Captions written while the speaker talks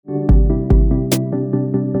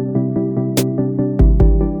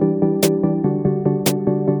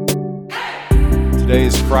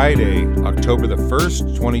is Friday, October the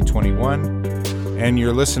 1st, 2021, and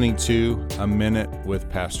you're listening to A Minute with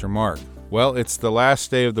Pastor Mark. Well, it's the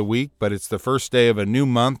last day of the week, but it's the first day of a new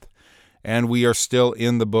month, and we are still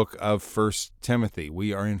in the book of 1 Timothy.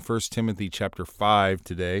 We are in 1 Timothy chapter 5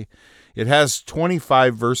 today. It has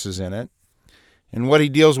 25 verses in it, and what he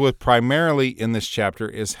deals with primarily in this chapter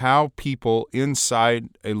is how people inside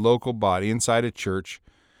a local body, inside a church,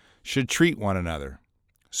 should treat one another.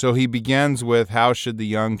 So he begins with how should the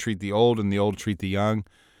young treat the old and the old treat the young.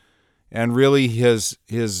 And really his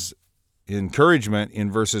encouragement in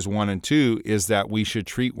verses 1 and 2 is that we should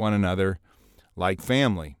treat one another like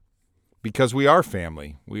family, because we are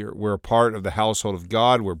family. We're a part of the household of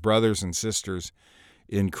God. We're brothers and sisters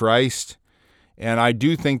in Christ. And I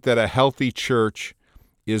do think that a healthy church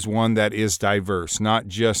is one that is diverse, not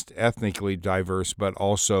just ethnically diverse, but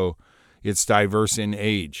also it's diverse in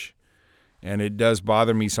age. And it does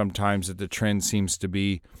bother me sometimes that the trend seems to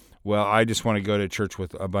be, well, I just want to go to church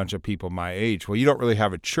with a bunch of people my age. Well, you don't really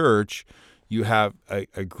have a church. You have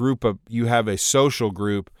you have a social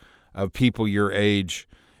group of people your age.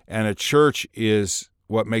 And a church is,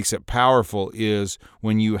 what makes it powerful is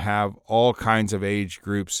when you have all kinds of age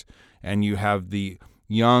groups and you have the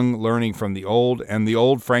young learning from the old and the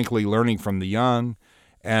old, frankly, learning from the young.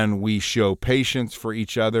 And we show patience for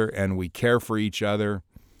each other and we care for each other.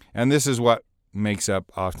 And this is what makes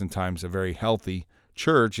up oftentimes a very healthy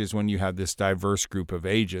church, is when you have this diverse group of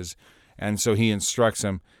ages. And so he instructs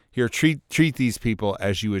them, here, treat these people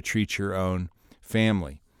as you would treat your own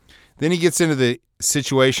family. Then he gets into the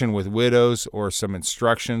situation with widows, or some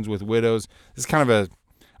instructions with widows. It's kind of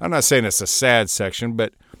I'm not saying it's a sad section,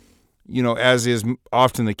 but, as is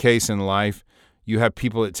often the case in life, you have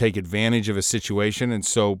people that take advantage of a situation. And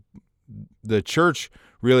so the church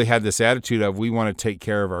really had this attitude of, we want to take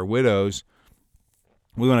care of our widows.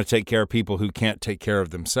 We want to take care of people who can't take care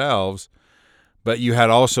of themselves. But you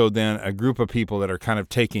had also then a group of people that are kind of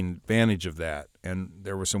taking advantage of that. And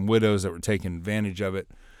there were some widows that were taking advantage of it.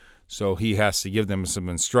 So he has to give them some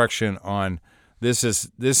instruction on this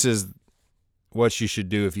is what you should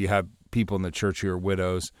do if you have people in the church who are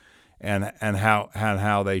widows, and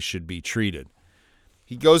how they should be treated.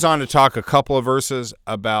 He goes on to talk a couple of verses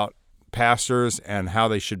about pastors and how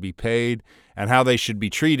they should be paid and how they should be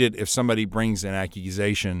treated if somebody brings an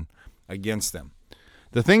accusation against them.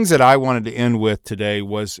 The things that I wanted to end with today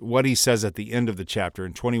was what he says at the end of the chapter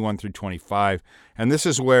in 21 through 25. And this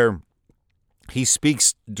is where he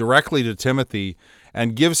speaks directly to Timothy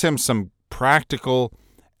and gives him some practical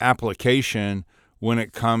application when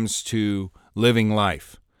it comes to living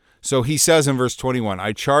life. So he says in verse 21,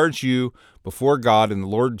 I charge you before God and the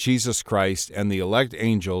Lord Jesus Christ and the elect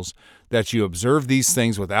angels that you observe these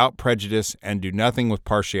things without prejudice and do nothing with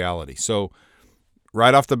partiality. So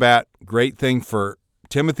right off the bat, great thing for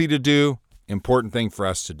Timothy to do, important thing for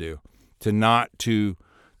us to do, not to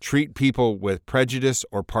treat people with prejudice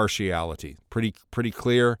or partiality. Pretty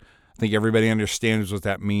clear. I think everybody understands what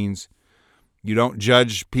that means. You don't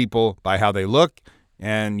judge people by how they look,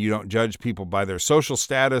 and you don't judge people by their social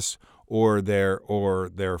status or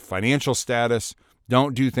their financial status.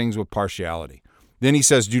 Don't do things with partiality. Then he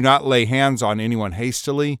says, do not lay hands on anyone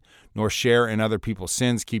hastily, nor share in other people's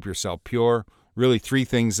sins. Keep yourself pure. Really, three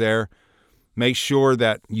things there. Make sure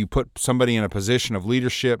that you put somebody in a position of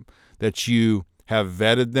leadership, that you have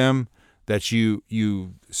vetted them, that you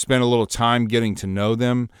spend a little time getting to know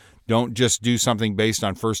them. Don't just do something based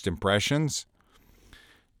on first impressions.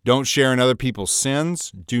 Don't share in other people's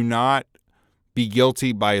sins. Do not be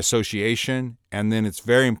guilty by association. And then it's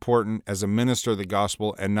very important as a minister of the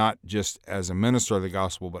gospel, and not just as a minister of the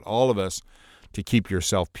gospel, but all of us, to keep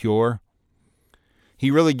yourself pure. He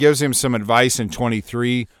really gives him some advice in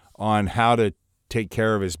 23 on how to take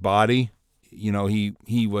care of his body.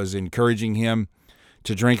 He was encouraging him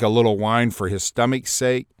to drink a little wine for his stomach's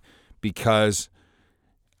sake, because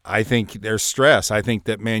I think there's stress. I think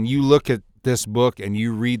that, man, you look at this book and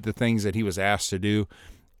you read the things that he was asked to do,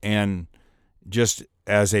 and just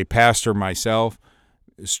as a pastor myself,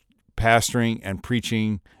 pastoring and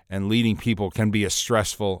preaching and leading people can be a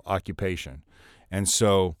stressful occupation. And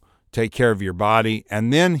so take care of your body.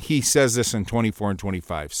 And then he says this in 24 and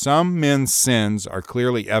 25. Some men's sins are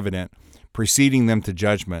clearly evident, preceding them to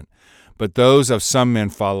judgment, but those of some men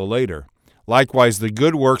follow later. Likewise, the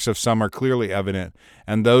good works of some are clearly evident,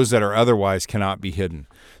 and those that are otherwise cannot be hidden.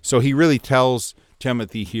 So he really tells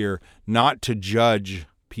Timothy here not to judge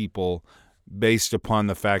people based upon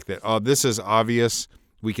the fact that, this is obvious,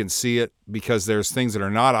 we can see it, because there's things that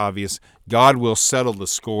are not obvious. God will settle the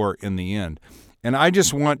score in the end. And I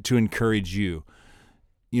just want to encourage you.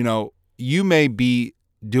 You may be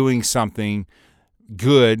doing something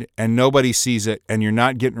good and nobody sees it and you're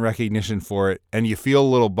not getting recognition for it and you feel a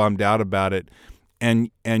little bummed out about it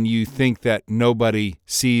and you think that nobody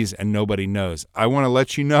sees and nobody knows, I want to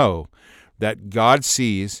let you know that God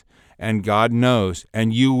sees and God knows,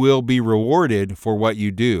 and you will be rewarded for what you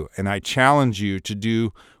do. And I challenge you to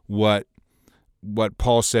do what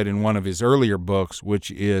Paul said in one of his earlier books, which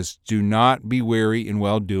is, do not be weary in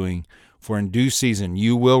well-doing, for in due season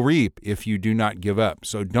you will reap if you do not give up.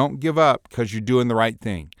 So don't give up because you're doing the right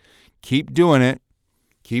thing. Keep doing it.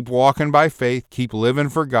 Keep walking by faith. Keep living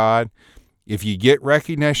for God. If you get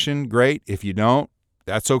recognition, great. If you don't,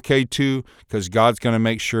 that's okay too, because God's going to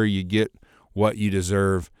make sure you get what you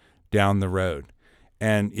deserve down the road.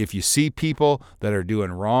 And if you see people that are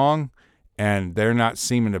doing wrong and they're not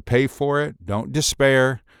seeming to pay for it, don't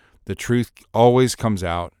despair. The truth always comes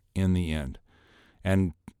out in the end.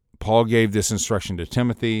 And Paul gave this instruction to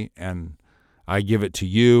Timothy, and I give it to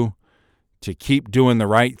you, to keep doing the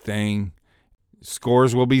right thing.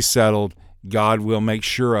 Scores will be settled. God will make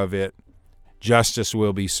sure of it. Justice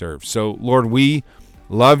will be served. So, Lord, we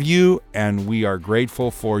love you, and we are grateful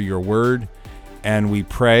for your word. And we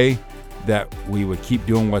pray that we would keep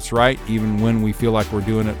doing what's right, even when we feel like we're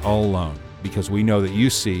doing it all alone, because we know that you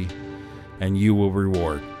see and you will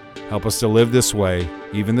reward. Help us to live this way,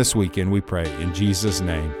 even this weekend, we pray. In Jesus'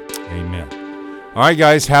 name, amen. All right,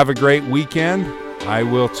 guys, have a great weekend. I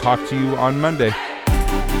will talk to you on Monday.